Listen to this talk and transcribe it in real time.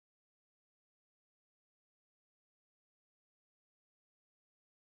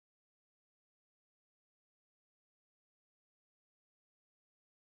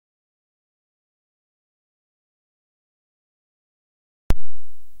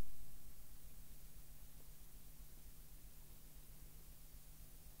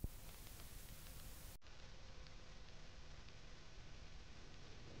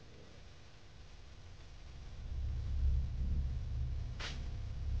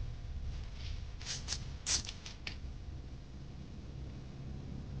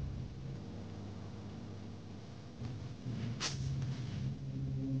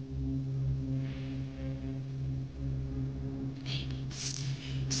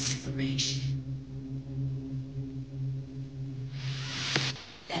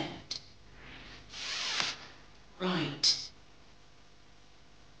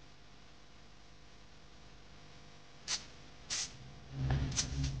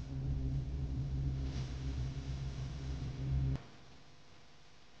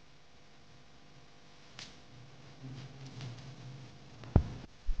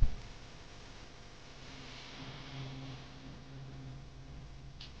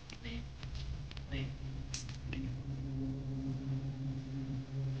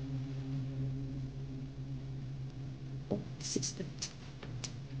This is the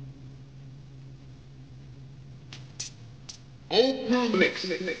open mix.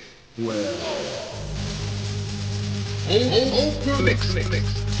 Well. Open mix.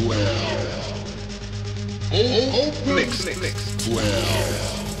 Well. Open mix. Well.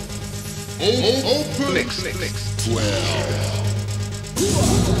 Open mix. Well.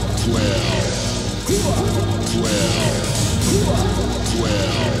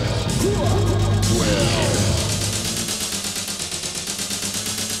 12.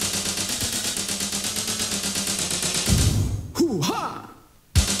 Hoo-ha!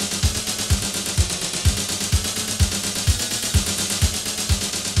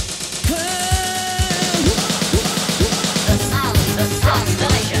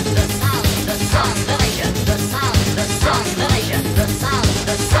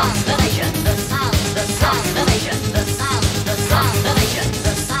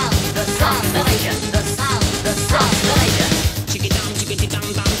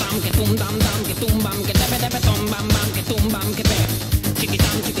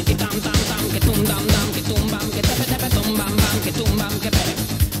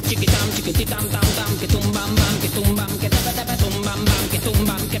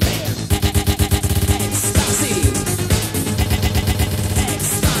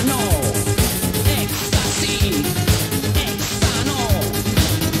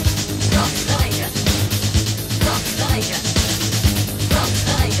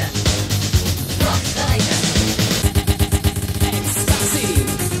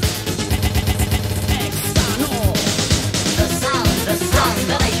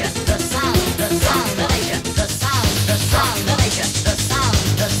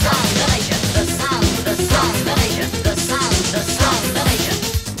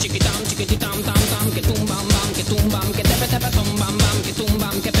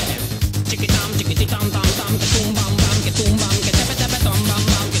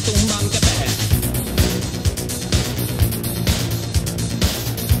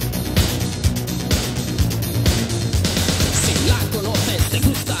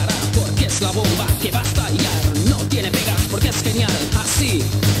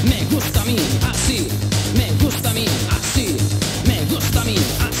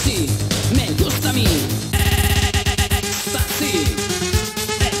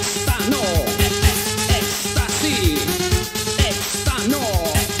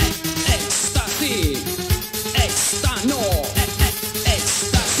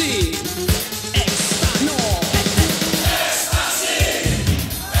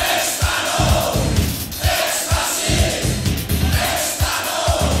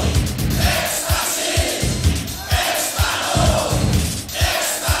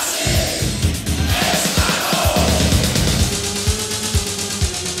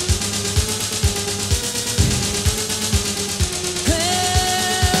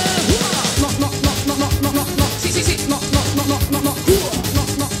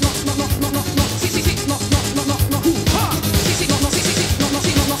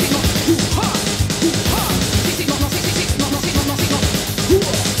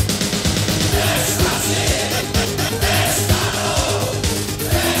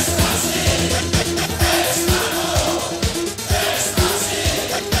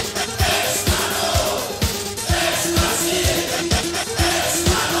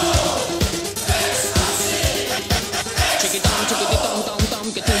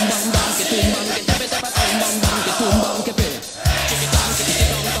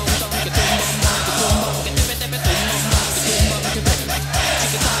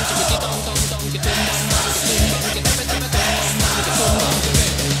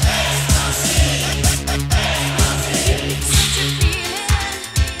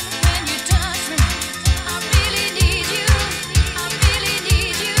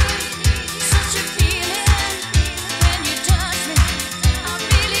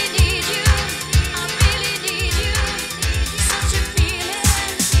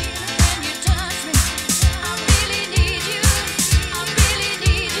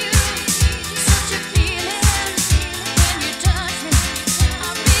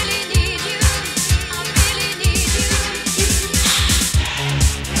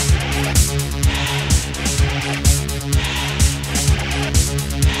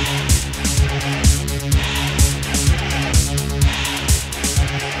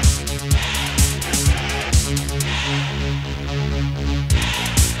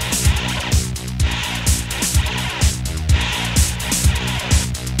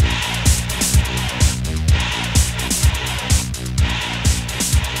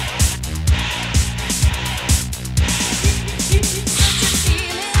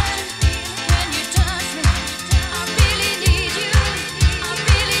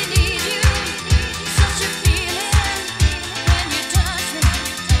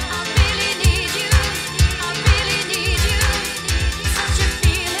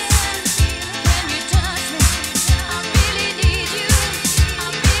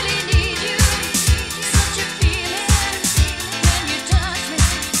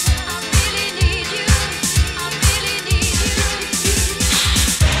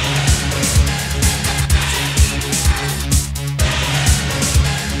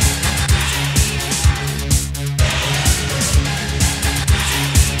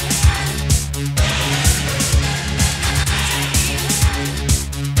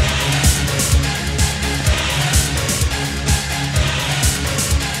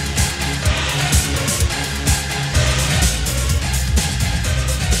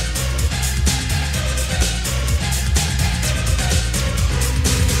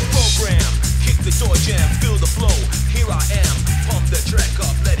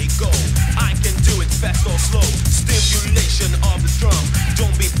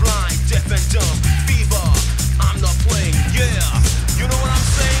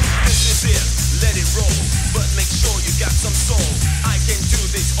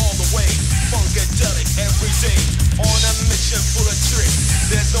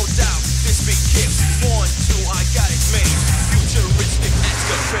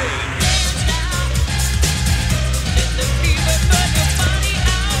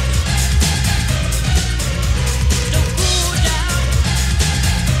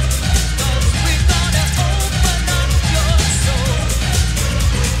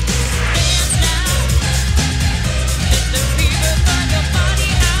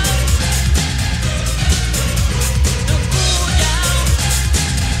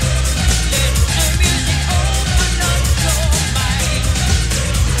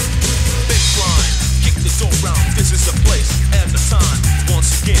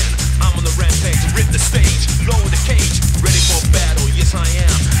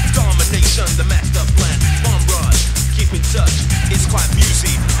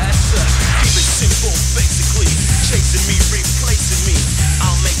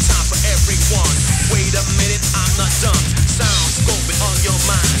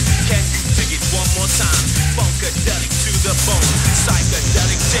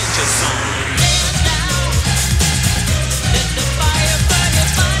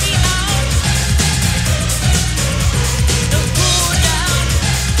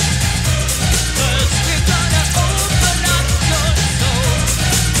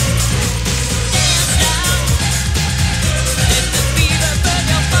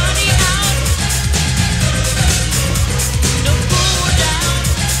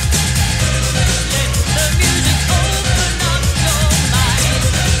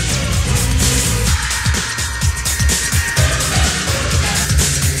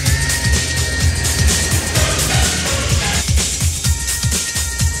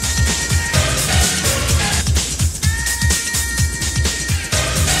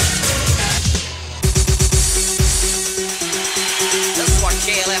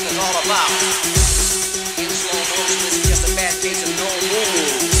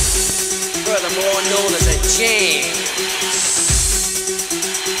 more known as a jam.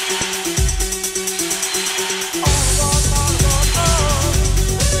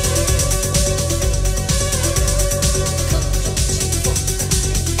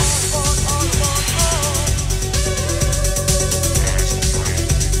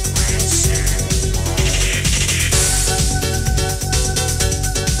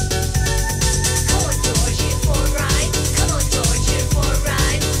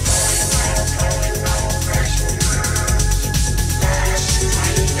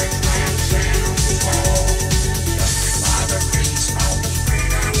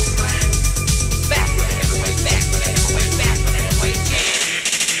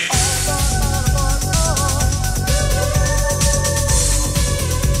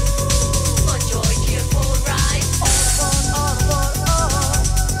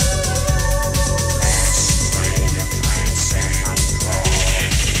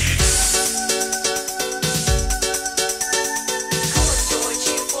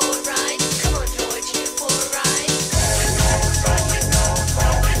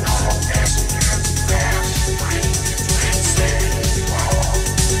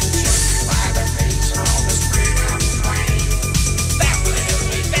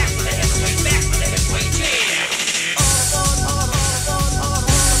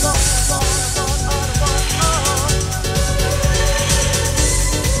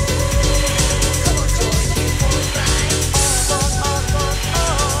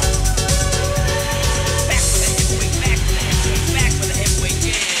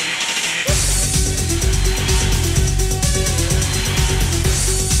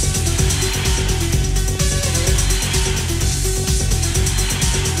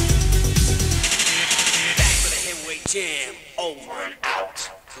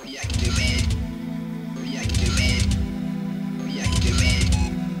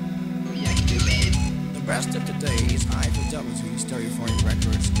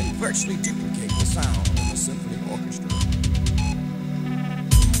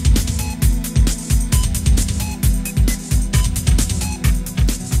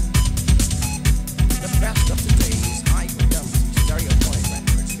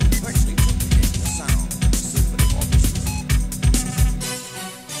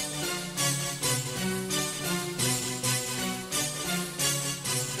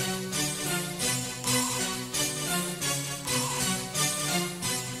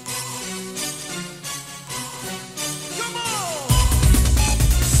 Come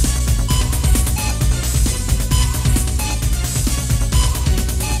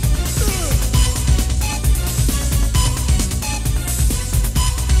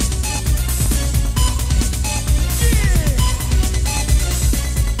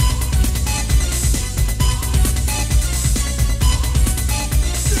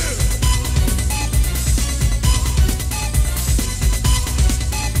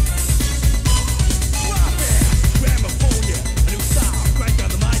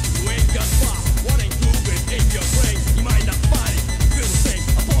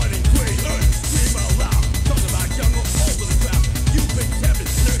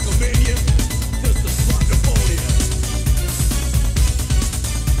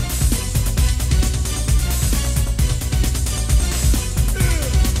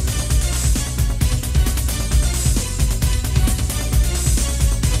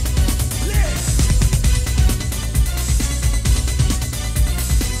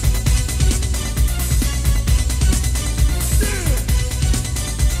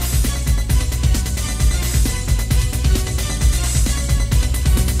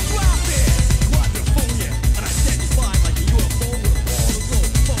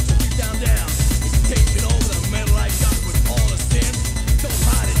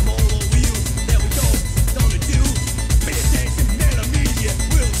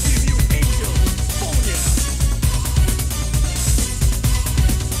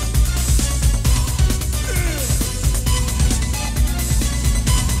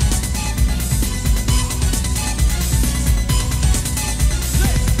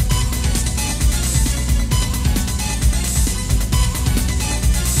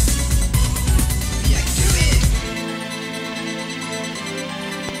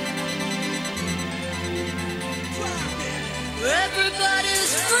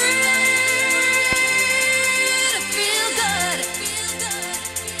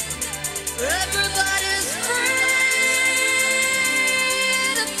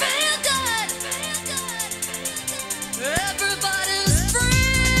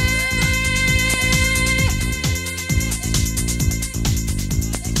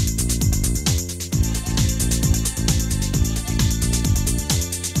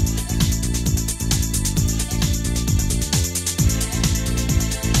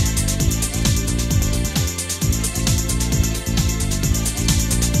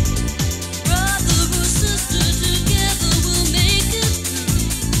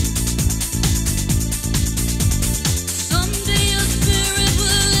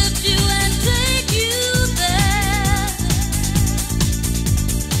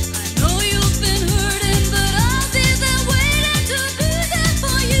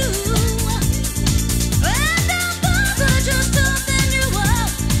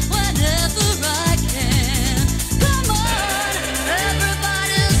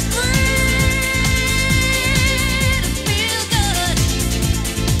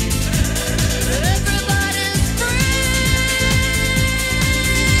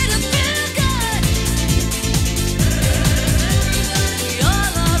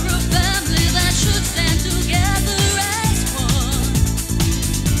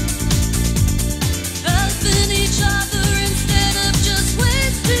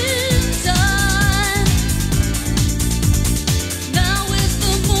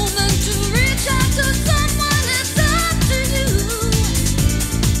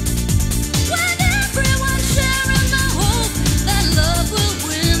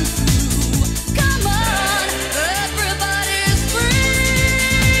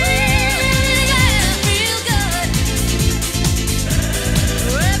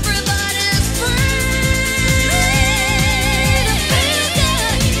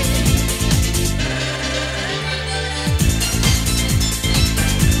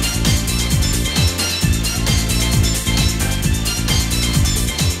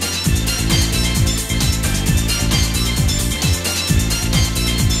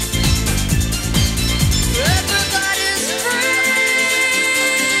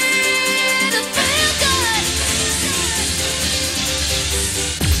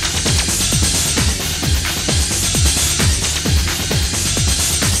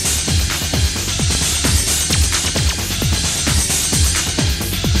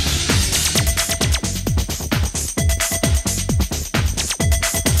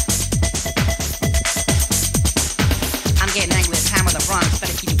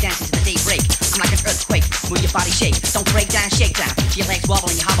your body shake. Don't break down, shake down. Your legs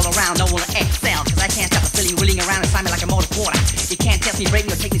wobble and you hobble around. No one to excel, cause I can't stop the feeling wheeling around inside me like a motor quarter. You can't test me, break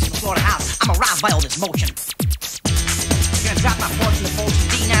me, or take me to the slaughterhouse. I'm aroused by all this motion. Gonna drop my fortune to Fortune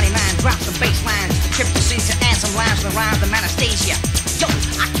D99, drop some bass lines, trip the scenes to add some lines to the rhymes of Anasthasia. Yo,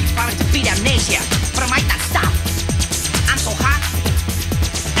 I keep trying to beat amnesia, but I might not stop. I'm so hot,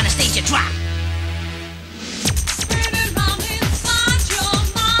 Anasthasia drop.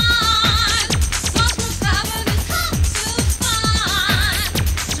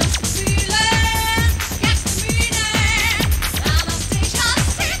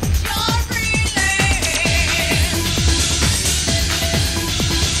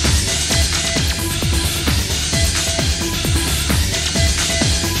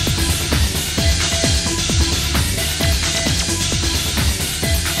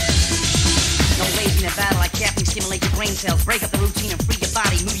 Cells. Break up the routine and free your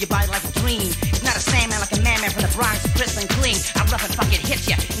body. Move your body like a dream. It's not a Sandman like a man from the Bronx, crisp and clean. I rough and fucking hit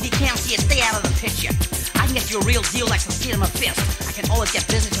ya. If you can't see it, stay out of the picture. I can get you a real deal like some steel in my fist. I can always get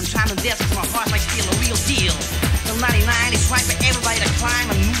business from time to this, cause my heart like steel, a real deal. Till 99 is right for everybody to climb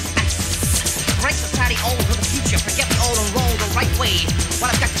and move ice. Break society old for the future. Forget the old and roll the right way.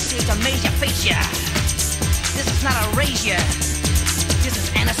 What I've got to say to amaze ya, face ya. This is not a raise ya. This is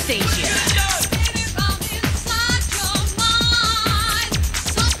Anasthasia.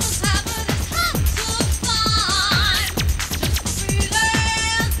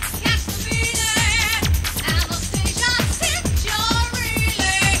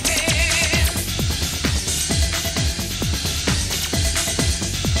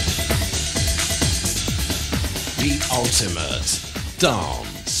 Ultimate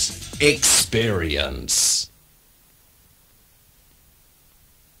dance experience.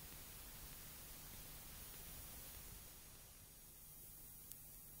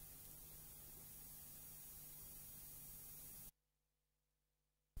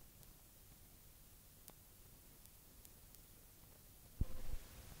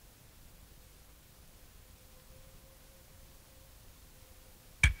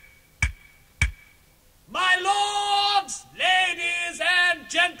 My lords, ladies and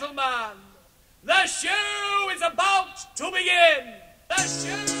gentlemen, the show is about to begin. The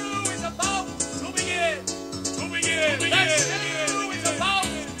show is about to begin. To begin. The show is about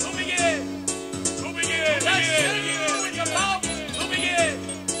to begin. To begin. The show is about to begin.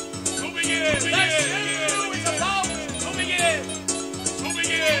 To begin. The show is about to begin. To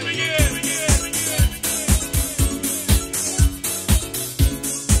begin. Begin.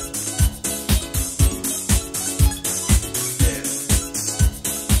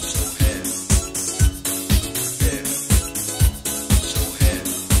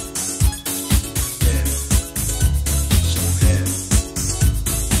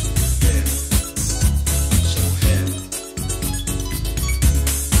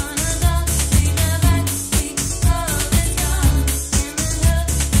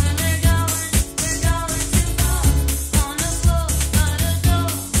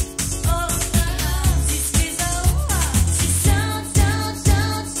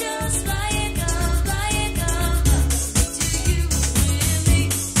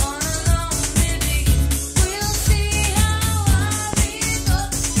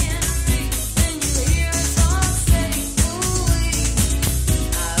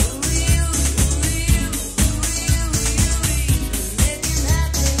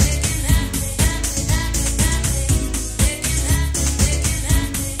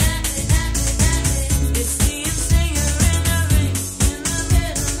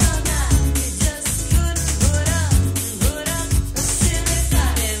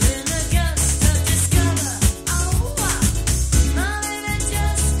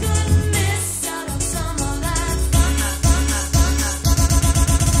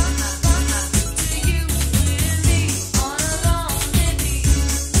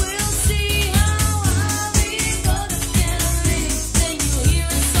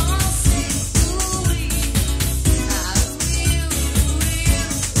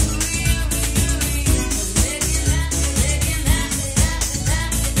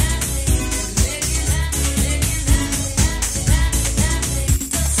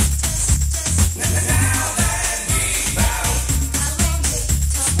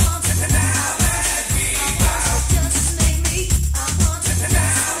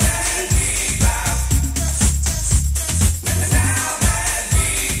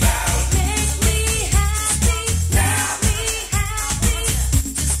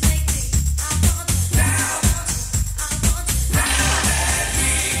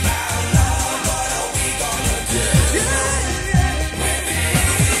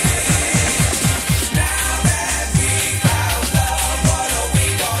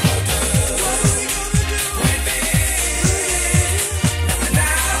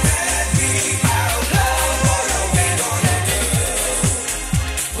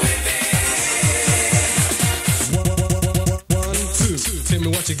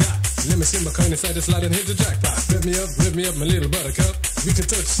 funny side, just slide and hit the jackpot. Rev me up, my little buttercup. We can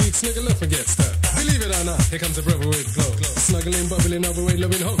touch, seek, snuggle up and get stuck. Believe it or not, here comes a brother with flow. Snuggling, bubbling, overweight,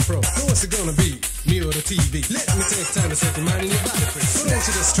 loving, hope pro. But what's it gonna be? Me or the TV? Let me take time to set your mind and your body free. So don't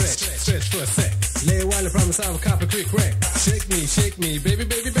you just stretch for a sec. Lay a while and promise I'll cop a quick wreck. Shake me, baby,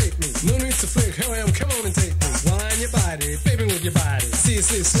 bake me. No need to flick, here I am, come on and take me. Wine your body, baby move your body. See it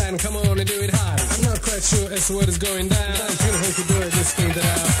slip, slide and come on and do it hard. I'm not quite sure as to what is going down. I'm feeling hunky dory, this thing that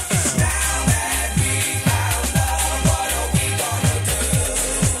I've found. Now that we found love, what are we gonna do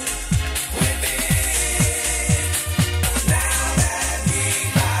with it? Now that we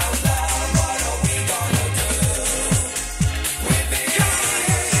found love, what are we gonna do with it?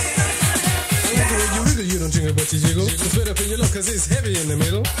 I like the way you wiggle, you don't jingle but you jiggle. It's better for your look cause it's heavy in the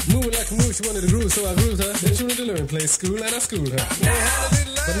middle. Moving like a move, she wanted to groove so I grooved her. Then she wanted to learn, play school and I schooled her. Now I had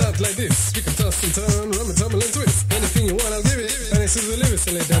a little but not like this. You can toss and turn, rum and tumble and twist. Anything you want, I'll give it. And it's the lyrics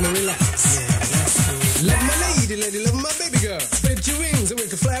to lay down and relax. Yeah, that's cool. Love my lady, love my baby girl. Spread your wings and we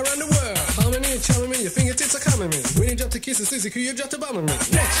can fly around the world. Harmony and charming me, your fingertips are coming me. When you drop the kisses, Suzy, you drop the bomb on me.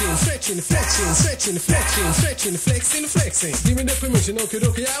 Stretching, flexing. Give me the permission, okay,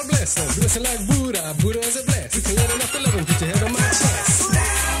 I'll bless them. Blessing like Buddha is a bless. You can let enough to love and put your head on my chest.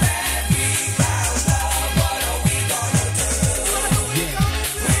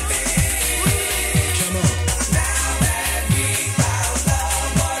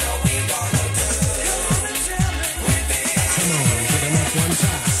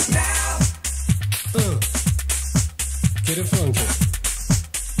 Get it funky.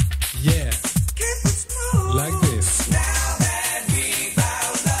 Yeah. Keep it smooth. Like this. Now that we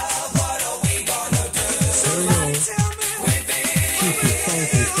found love, what are we gonna do? Somebody tell me with it. Keep it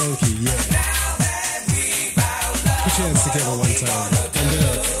funky, yeah. Now that we found love, put your hands together one time. And get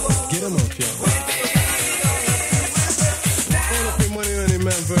up. Get them up, yo. All up in Money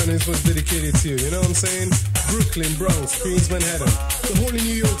Man Burns was dedicated to you, you know what I'm saying? Brooklyn, Bronx, Queens, Manhattan, the whole of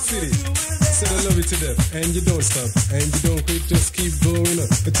New York City. Said I love you to death, and you don't stop, and you don't quit, just keep going up.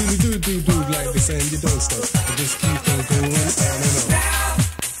 Until you do like this, and you don't stop, and just keep on going on and on.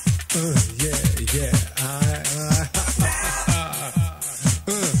 Yeah.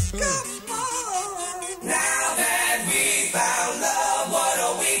 Now that we found love, what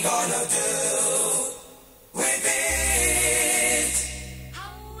are we gonna do with it?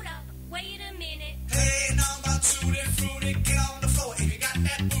 Hold up, wait a minute. Hey, number two, that fruity, get on the floor if you got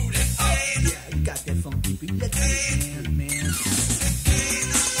that booty. Yeah, you got that funky beat. Let's do it, man.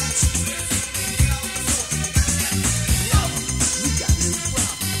 You got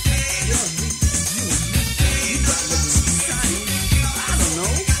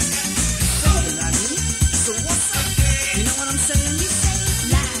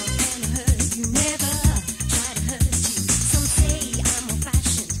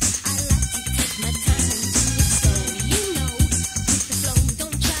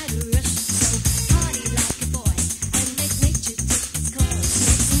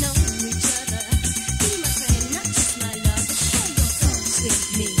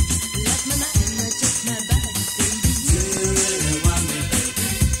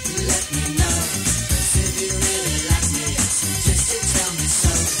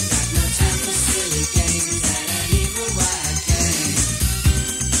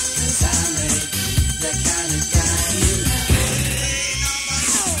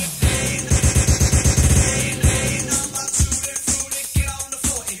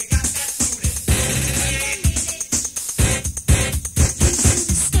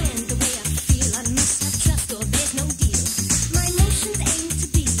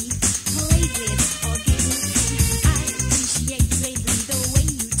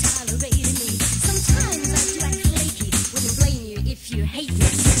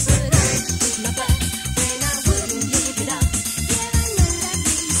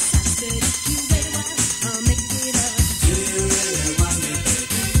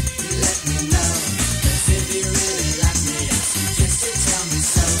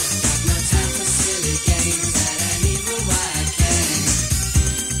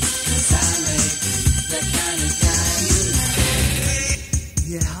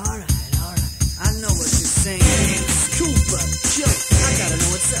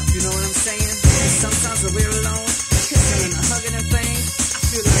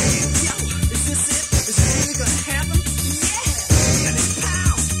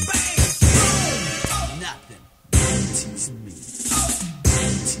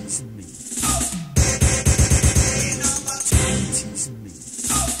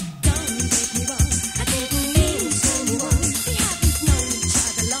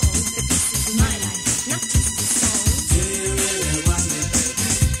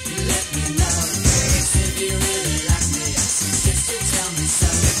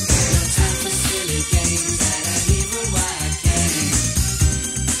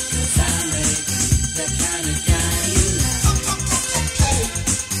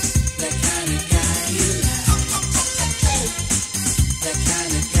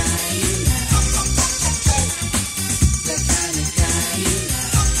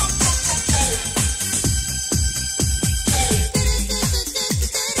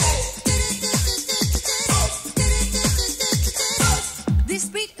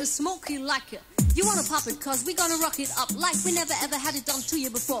the smoky like it. You wanna pop it cause we gonna rock it up like we never ever had it done to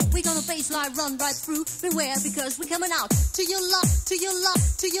you before. We gonna baseline run right through, beware because we're coming out to your love, to your love,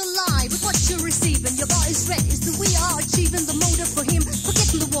 to your lie. With what you're receiving, your body's red is that we are achieving the motive for him.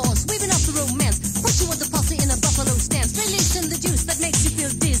 Forgetting the wars, weaving up the romance. Put you with the posse in a buffalo stance. Releasing the juice that makes you feel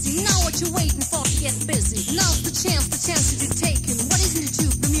dizzy. Now what you waiting for to get busy? Now's the chance that you're taking. What isn't it you,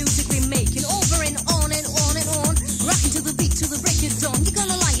 the music we're making? Over and on and on and on. Rocking to the beat, to the break of dawn. You're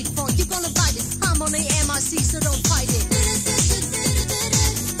gonna like it fun, you're gonna bite it. I'm on the MIC, so don't fight it.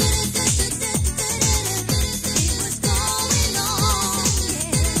 What's going on?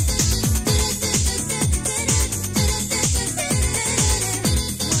 Yeah.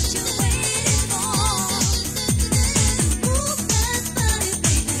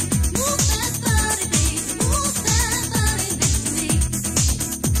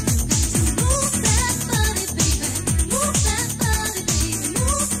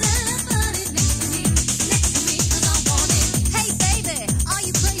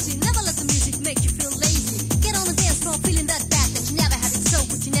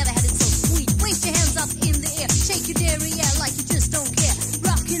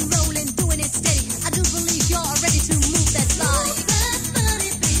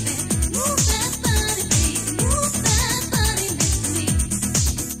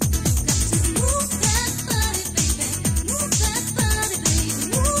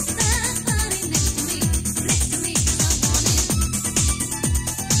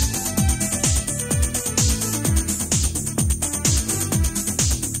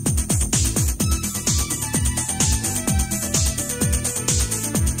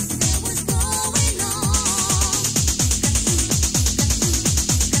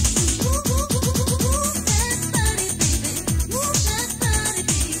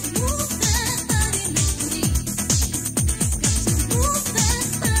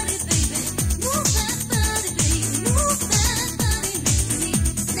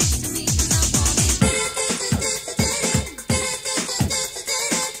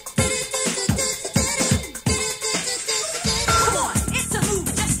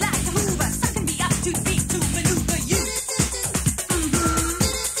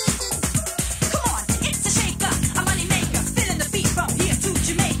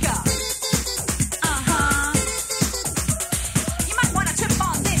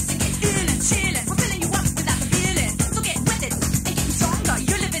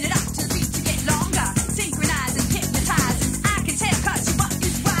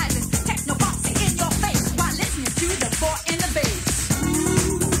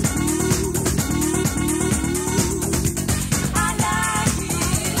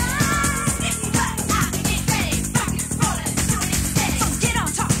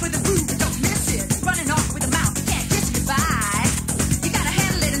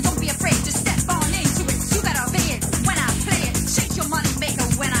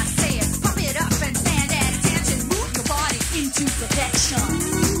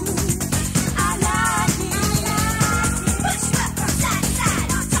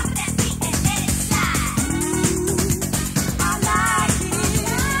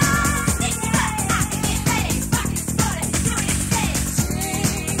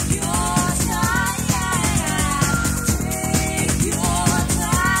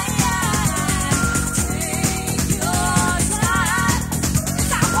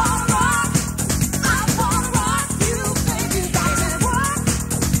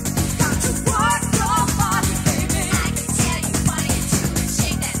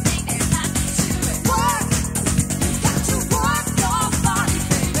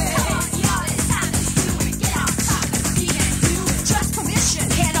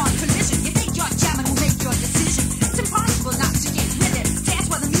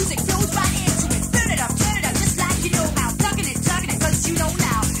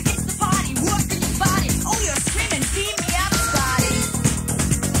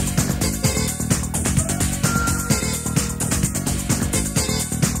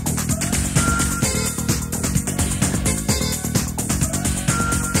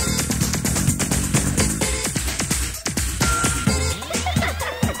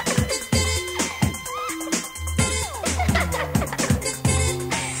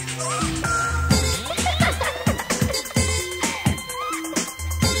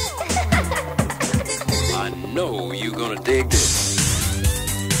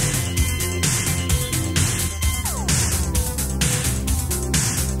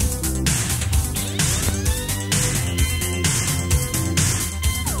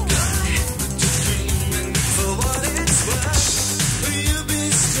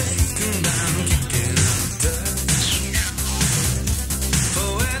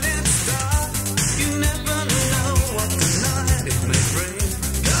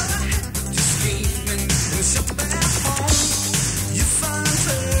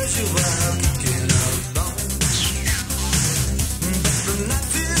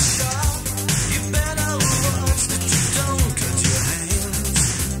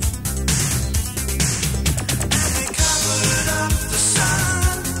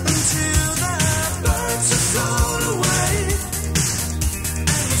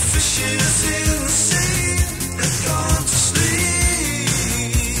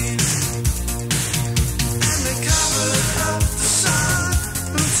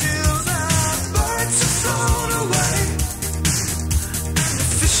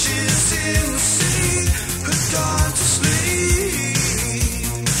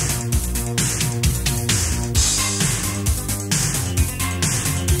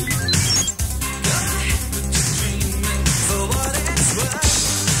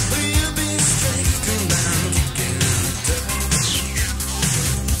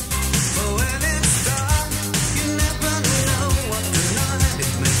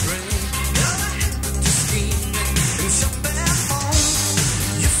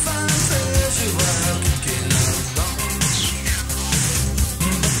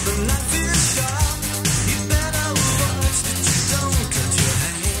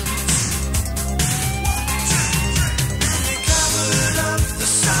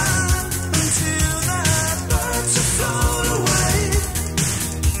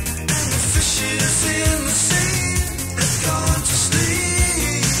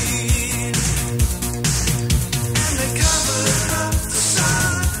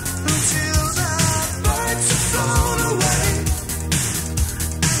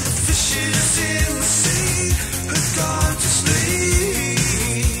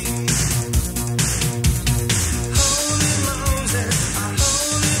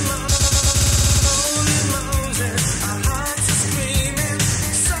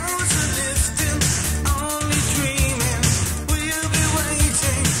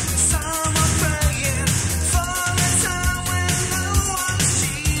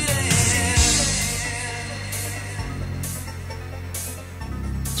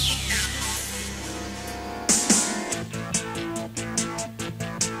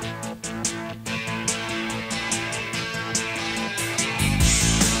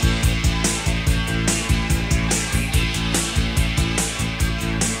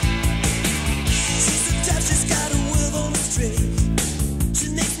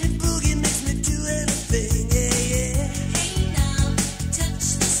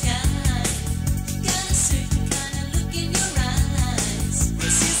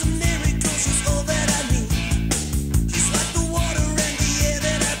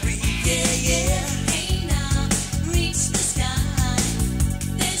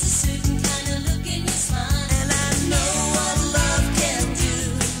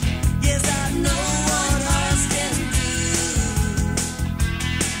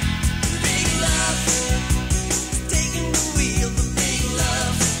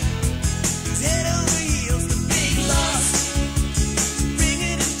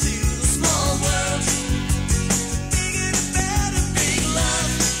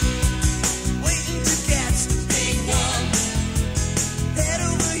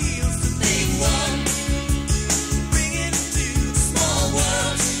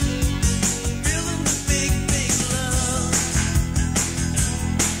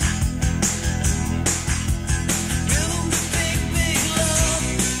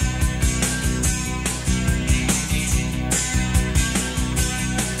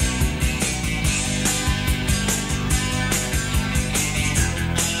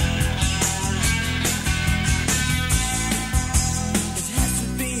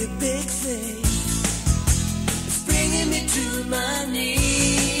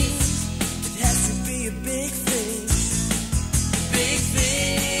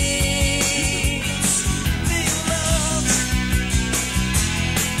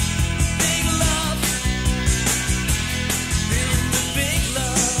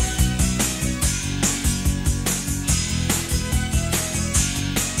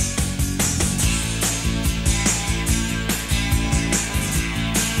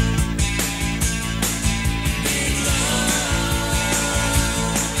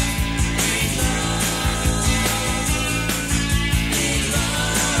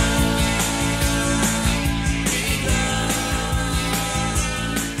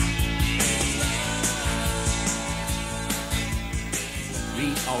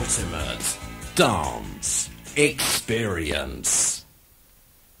 ultimate dance experience.